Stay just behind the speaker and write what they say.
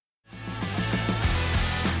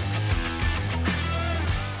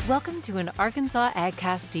Welcome to an Arkansas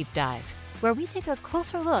AgCast Deep Dive, where we take a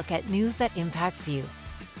closer look at news that impacts you.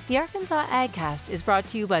 The Arkansas AgCast is brought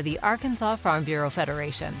to you by the Arkansas Farm Bureau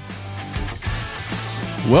Federation.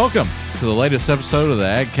 Welcome to the latest episode of the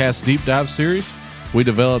AgCast Deep Dive series. We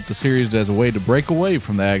developed the series as a way to break away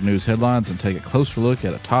from the ag news headlines and take a closer look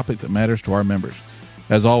at a topic that matters to our members.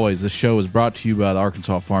 As always, this show is brought to you by the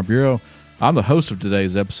Arkansas Farm Bureau. I'm the host of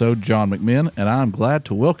today's episode, John McMinn, and I'm glad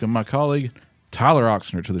to welcome my colleague, Tyler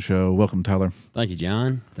Oxner, to the show. Welcome, Tyler. Thank you,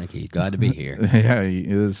 John. Thank you. Glad to be here. Yeah,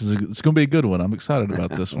 it's going to be a good one. I'm excited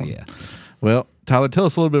about this one. Yeah. Well, Tyler, tell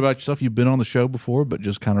us a little bit about yourself. You've been on the show before, but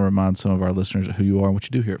just kind of remind some of our listeners who you are and what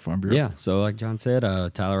you do here at Farm Bureau. Yeah, so like John said,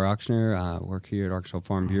 Tyler Oxner. I work here at Arkansas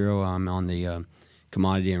Farm Bureau. I'm on the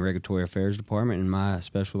Commodity and Regulatory Affairs Department, and I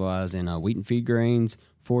specialize in wheat and feed grains,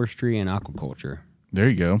 forestry, and aquaculture. There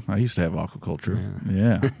you go. I used to have aquaculture.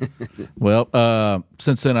 Yeah. Well,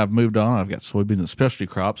 since then I've moved on. I've got soybeans and specialty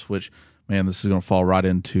crops, which, man, this is going to fall right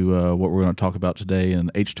into what we're going to talk about today in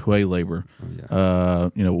H2A labor. Oh,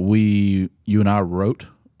 yeah. You and I wrote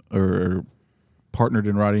or partnered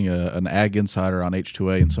in writing an Ag Insider on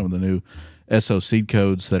H2A and some of the new SO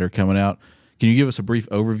codes that are coming out. Can you give us a brief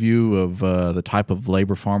overview of the type of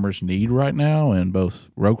labor farmers need right now in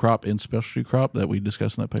both row crop and specialty crop that we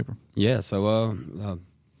discussed in that paper? Yeah, so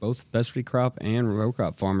both specialty crop and row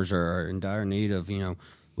crop farmers are in dire need of,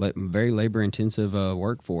 very labor-intensive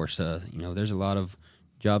workforce. There's a lot of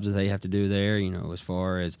jobs that they have to do there, as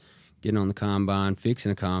far as getting on the combine,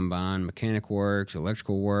 fixing a combine, mechanic work,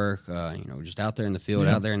 electrical work, just out there in the field,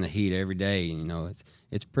 out there in the heat every day.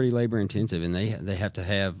 It's pretty labor intensive, and they have to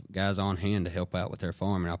have guys on hand to help out with their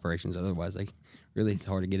farming operations. Otherwise, it's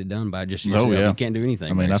hard to get it done by just yourself. Oh, yeah. You can't do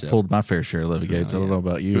anything. I mean, I've pulled my fair share of levee gates. I don't know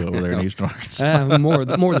about you over there in Eastern Arkansas. More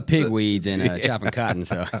the pig weeds and chopping cotton.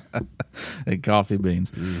 So. And coffee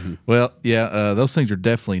beans. Mm-hmm. Well, yeah, those things are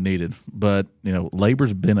definitely needed. But,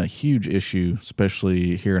 labor's been a huge issue,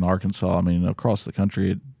 especially here in Arkansas. I mean, across the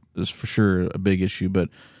country, it is for sure a big issue. But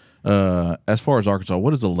as far as Arkansas, what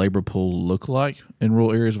does the labor pool look like in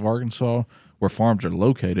rural areas of Arkansas, where farms are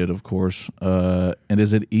located, of course? And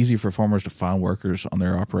is it easy for farmers to find workers on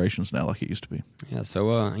their operations now like it used to be? Yeah,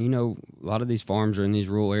 so, a lot of these farms are in these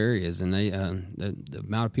rural areas, and they the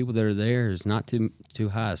amount of people that are there is not too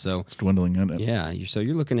high. So it's dwindling, isn't it? Yeah, so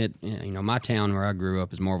you're looking at, my town where I grew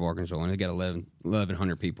up is Marvel, Arkansas, and they got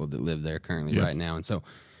 1,100 people that live there currently right now. And so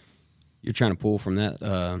you're trying to pull from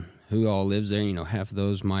that who all lives there. Half of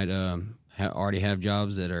those might already have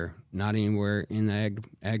jobs that are not anywhere in the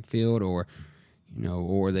ag field, or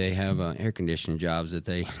they have air conditioning jobs that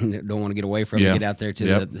they don't want to get away from to get out there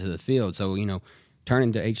to the field. So,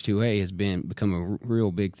 turning to H2A has become a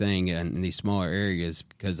real big thing in these smaller areas,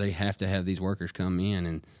 because they have to have these workers come in,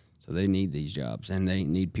 and so they need these jobs, and they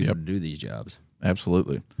need people to do these jobs.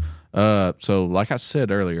 Absolutely. So like I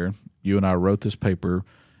said earlier, you and I wrote this paper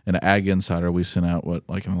in an Ag Insider we sent out, in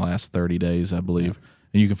the last 30 days, I believe. Yeah.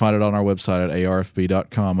 And you can find it on our website at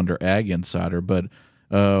ArFB.com under Ag Insider. But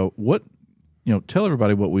tell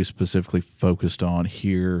everybody what we specifically focused on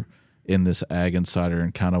here in this Ag Insider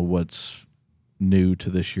and kind of what's new to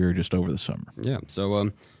this year just over the summer. Yeah, so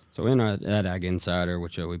in that Ag Insider,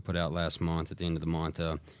 which we put out last month at the end of the month,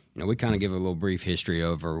 we kind of give a little brief history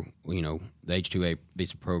over, the H2A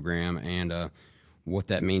visa program and what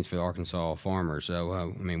that means for the Arkansas farmers.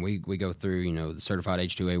 So, we go through, the certified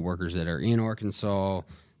H2A workers that are in Arkansas,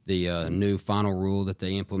 the new final rule that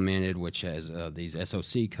they implemented, which has these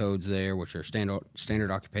SOC codes there, which are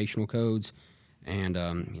standard occupational codes, and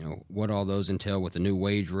what all those entail with the new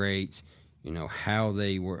wage rates, how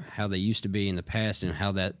they used to be in the past, and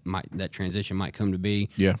how that transition might come to be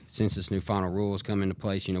since this new final rule has come into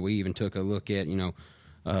place. We even took a look at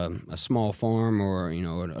a small farm or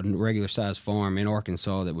a regular sized farm in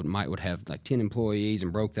Arkansas that would have like 10 employees,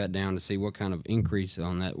 and broke that down to see what kind of increase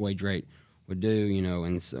on that wage rate would do,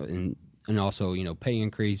 and also pay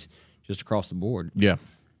increase just across the board. Yeah.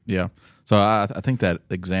 So I think that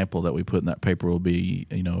example that we put in that paper will be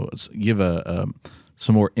give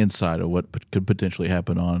some more insight of what could potentially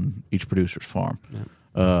happen on each producer's farm.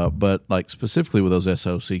 Yeah. But specifically with those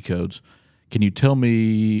SOC codes, can you tell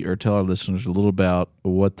me or tell our listeners a little about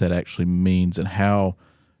what that actually means, and how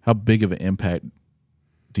big of an impact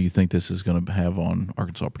do you think this is going to have on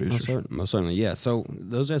Arkansas producers? Most certainly, yeah. So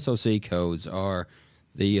those SOC codes are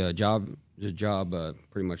the job,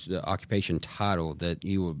 pretty much the occupation title that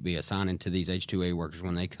you will be assigning to these H2A workers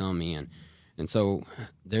when they come in. And so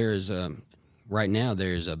right now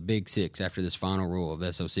there's a big six after this final rule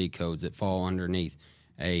of SOC codes that fall underneath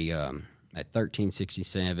a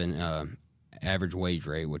 1367 average wage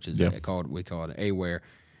rate, which is we call it AWARE.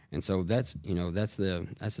 And so that's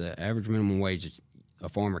the average minimum wage that a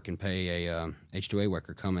farmer can pay a H2A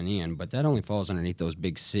worker coming in, but that only falls underneath those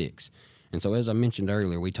big six. And so, as I mentioned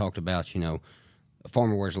earlier, we talked about, a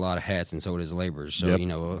farmer wears a lot of hats, and so does laborers.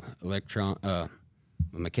 So,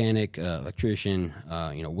 mechanic, electrician,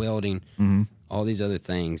 welding, all these other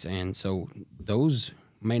things. And so those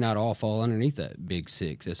may not all fall underneath that big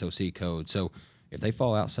six SOC code. So if they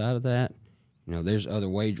fall outside of that, there's other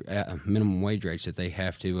minimum wage rates that they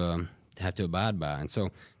have to abide by. And so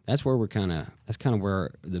that's where that's kind of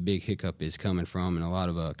where the big hiccup is coming from, and a lot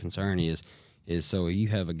of concern is so you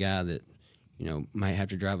have a guy that might have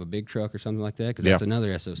to drive a big truck or something like that, because that's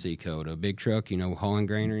another SOC code, a big truck, hauling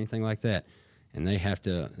grain or anything like that, and they have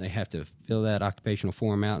to fill that occupational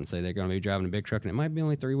form out and say they're going to be driving a big truck, and it might be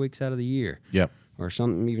only 3 weeks out of the year, or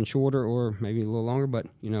something even shorter, or maybe a little longer, but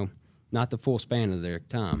not the full span of their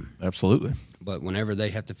time. Absolutely. But whenever they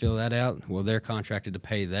have to fill that out, well, they're contracted to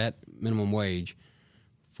pay that minimum wage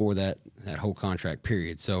for that whole contract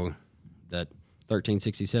period. So that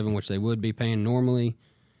 $13.67, which they would be paying normally,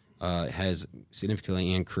 has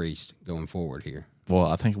significantly increased going forward here. Well,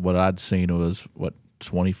 I think what I'd seen was,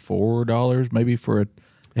 $24 maybe for a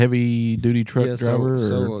heavy-duty truck driver?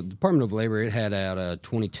 So Department of Labor, it had out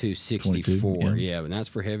 $22.64. Yeah, and that's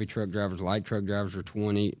for heavy truck drivers. Light truck drivers are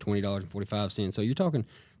 $20.45. So you're talking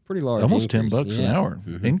pretty large almost increase. $10 an hour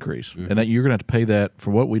increase. And that you're going to have to pay that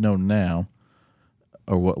for what we know now,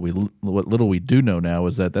 or what little we do know now,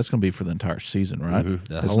 is that's going to be for the entire season, right?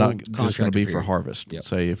 It's not just going to be for harvest.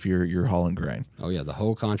 Say if you're hauling grain. Oh yeah, the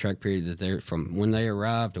whole contract period that they're from when they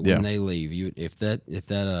arrive to when they leave.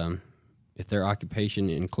 If their occupation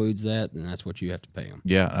includes that, then that's what you have to pay them.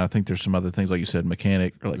 Yeah, I think there's some other things, like you said,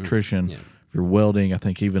 mechanic, electrician. If you're welding, I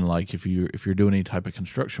think even like if you're doing any type of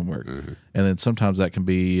construction work, and then sometimes that can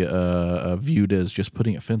be viewed as just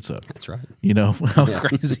putting a fence up. That's right. How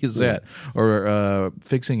crazy is that? Or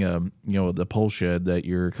fixing the pole shed that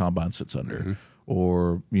your combine sits under,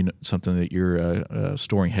 or something that you're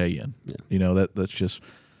storing hay in. That's just,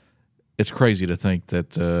 it's crazy to think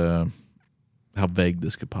that how vague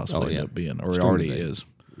this could possibly end up being, or it already is.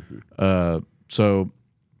 So,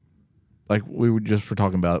 like we were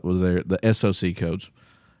talking about, was there the SOC codes?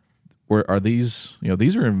 Are these?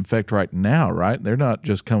 These are in effect right now, right? They're not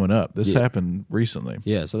just coming up. This happened recently.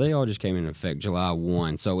 Yeah, so they all just came into effect July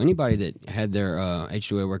 1. So anybody that had their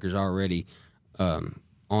H2A workers already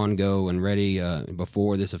on go and ready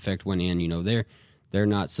before this effect went in, they're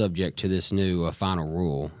not subject to this new final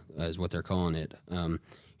rule, is what they're calling it.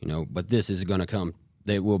 But this is going to come.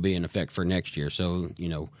 They will be in effect for next year. So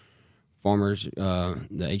farmers, the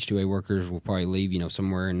H2A workers will probably leave,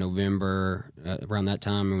 somewhere in November, around that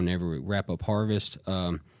time, whenever we wrap up harvest.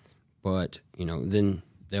 But then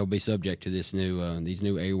they'll be subject to this new, these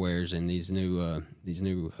new AWARES and these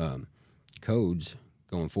new codes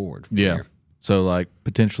going forward. Yeah. There. So like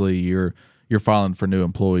potentially you're filing for new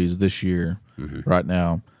employees this year right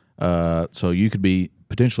now. So you could be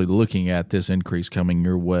potentially looking at this increase coming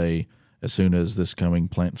your way as soon as this coming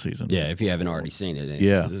plant season. Yeah, if you haven't already seen it.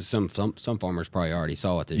 Yeah. Some farmers probably already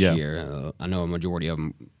saw it this year. I know a majority of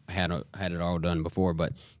them had it all done before,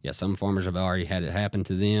 but some farmers have already had it happen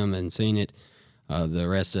to them and seen it. The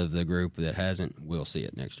rest of the group that hasn't will see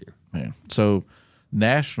it next year. Yeah. So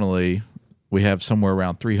nationally, we have somewhere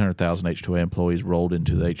around 300,000 H2A employees rolled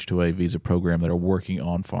into the H2A visa program that are working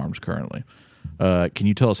on farms currently. Can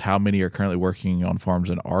you tell us how many are currently working on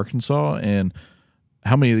farms in Arkansas, and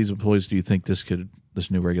how many of these employees do you think this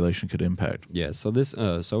new regulation could impact? Yeah, so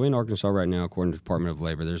so in Arkansas right now, according to the Department of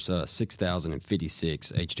Labor, there's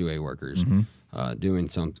 6,056 H2A workers doing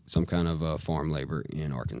some kind of farm labor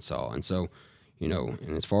in Arkansas, and so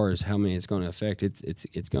and as far as how many it's going to affect,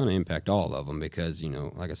 it's going to impact all of them because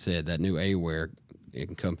like I said, that new AWARE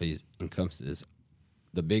encompasses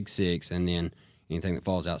the big six, and then anything that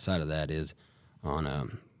falls outside of that is on a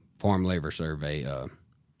farm labor survey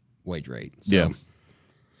wage rate.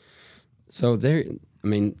 So there,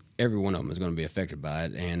 every one of them is going to be affected by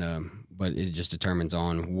it, and but it just determines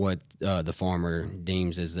on what the farmer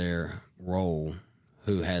deems as their role,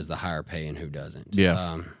 who has the higher pay and who doesn't.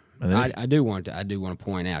 Yeah. I do want to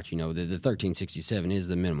point out, that the $13.67 is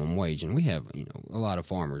the minimum wage, and we have a lot of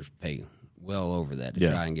farmers pay well over that to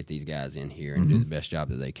try and get these guys in here and do the best job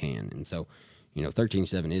that they can, and so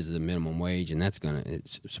 $13.7 is the minimum wage, and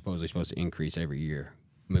it's supposedly supposed to increase every year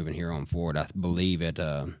moving here on forward. I believe at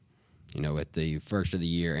at the first of the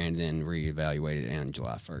year, and then reevaluate it on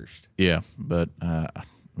July 1st. Yeah, but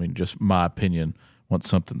just my opinion, once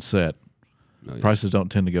something's set, prices don't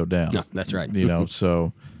tend to go down. No, that's right.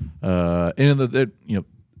 So, and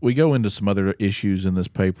we go into some other issues in this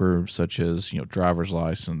paper, such as driver's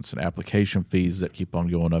license and application fees that keep on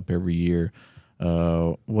going up every year.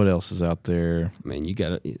 What else is out there? I mean, you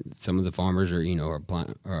got some of the farmers are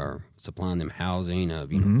are supplying them housing,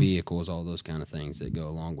 vehicles, all those kind of things that go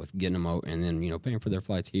along with getting them out, and then paying for their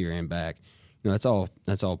flights here and back. That's all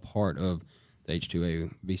part of the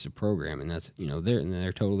H2A visa program, and that's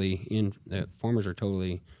they're totally in. The farmers are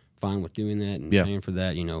totally fine with doing that and paying for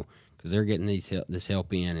that. Because they're getting this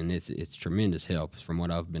help in, and it's tremendous help from what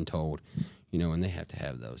I've been told. And they have to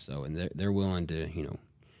have those. So and they're willing to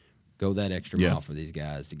go that extra mile for these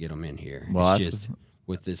guys to get them in here. Well, it's just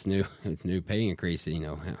with this new pay increase,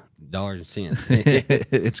 dollars and cents.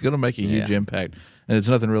 It's going to make a huge impact, and it's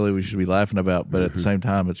nothing really we should be laughing about. But at the same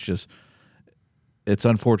time, it's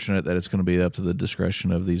unfortunate that it's going to be up to the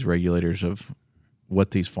discretion of these regulators of what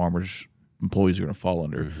these farmers' employees are going to fall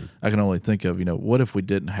under. I can only think of what if we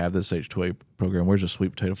didn't have this H2A program? Where's a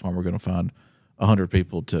sweet potato farmer going to find 100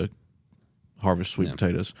 people to harvest sweet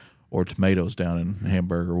potatoes or tomatoes down in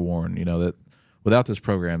Hamburg or Warren? That without this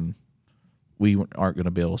program, we aren't going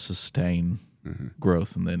to be able to sustain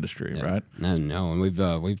growth in the industry, right? No, and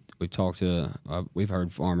we've talked to we've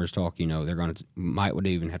heard farmers talk. They're going to would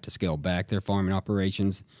even have to scale back their farming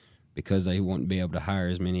operations because they won't be able to hire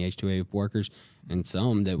as many H2A workers, and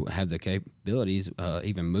some that have the capabilities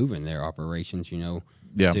even moving their operations, to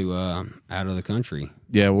out of the country.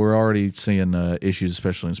 Yeah, we're already seeing issues,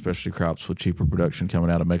 especially in specialty crops, with cheaper production coming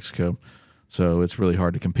out of Mexico. So it's really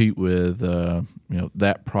hard to compete with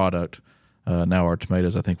that product. Now our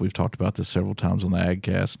tomatoes, I think we've talked about this several times on the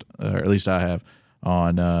AgCast, or at least I have.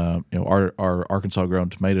 On our Arkansas grown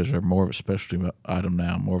tomatoes are more of a specialty item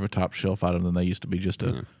now, more of a top shelf item than they used to be. Just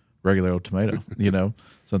a regular old tomato,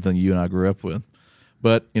 something you and I grew up with.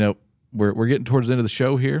 But we're getting towards the end of the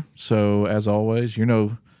show here. So as always,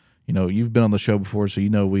 you've been on the show before, so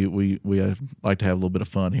we like to have a little bit of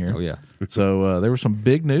fun here. Oh yeah. So there was some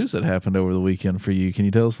big news that happened over the weekend for you. Can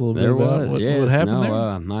you tell us a little bit about what happened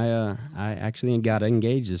there? I actually got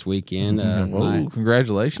engaged this weekend.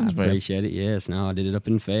 Congratulations, man! I appreciate it. Yes, I did it up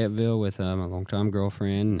in Fayetteville with my longtime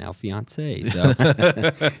girlfriend, now fiance. So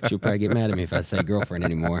she'll probably get mad at me if I say girlfriend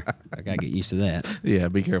anymore. I gotta get used to that. Yeah,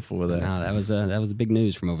 be careful with that. No, that was the big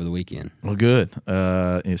news from over the weekend. Well, good.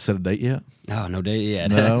 You set a date yet? Oh, no date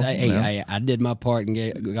yet. No. I did my part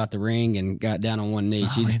and got the ring and got down on one knee.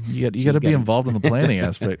 You got to be involved in the planning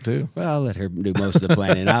aspect too. Well, I'll let her do most of the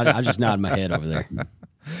planning. I'll just nod my head over there.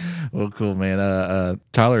 Well, cool, man.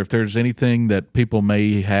 Tyler, if there's anything that people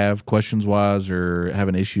may have questions-wise or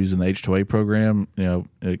having issues in the H2A program,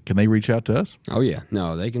 can they reach out to us? Oh, yeah.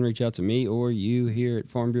 No, they can reach out to me or you here at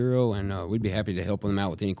Farm Bureau, and we'd be happy to help them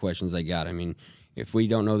out with any questions they got. I mean, if we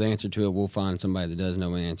don't know the answer to it, we'll find somebody that does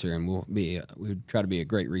know the answer, and we'll try to be a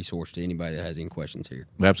great resource to anybody that has any questions here.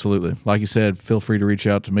 Absolutely. Like you said, feel free to reach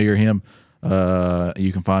out to me or him.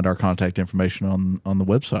 You can find our contact information on the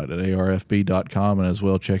website at ArFB.com, and as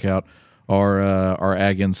well check out our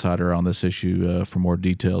Ag Insider on this issue for more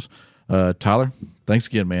details. Tyler, thanks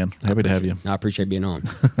again, man. Happy to have you. I appreciate being on.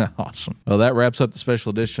 Awesome. Well, that wraps up the special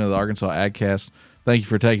edition of the Arkansas AgCast. Thank you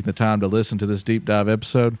for taking the time to listen to this deep dive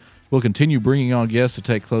episode. We'll continue bringing on guests to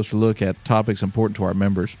take a closer look at topics important to our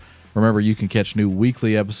members. Remember, you can catch new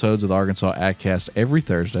weekly episodes of the Arkansas AgCast every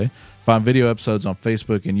Thursday. Find video episodes on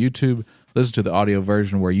Facebook and YouTube. Listen to the audio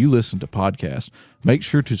version where you listen to podcasts. Make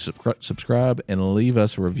sure to subscribe and leave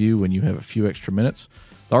us a review when you have a few extra minutes.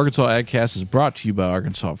 The Arkansas AgCast is brought to you by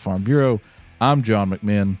Arkansas Farm Bureau. I'm John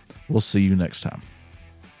McMinn. We'll see you next time.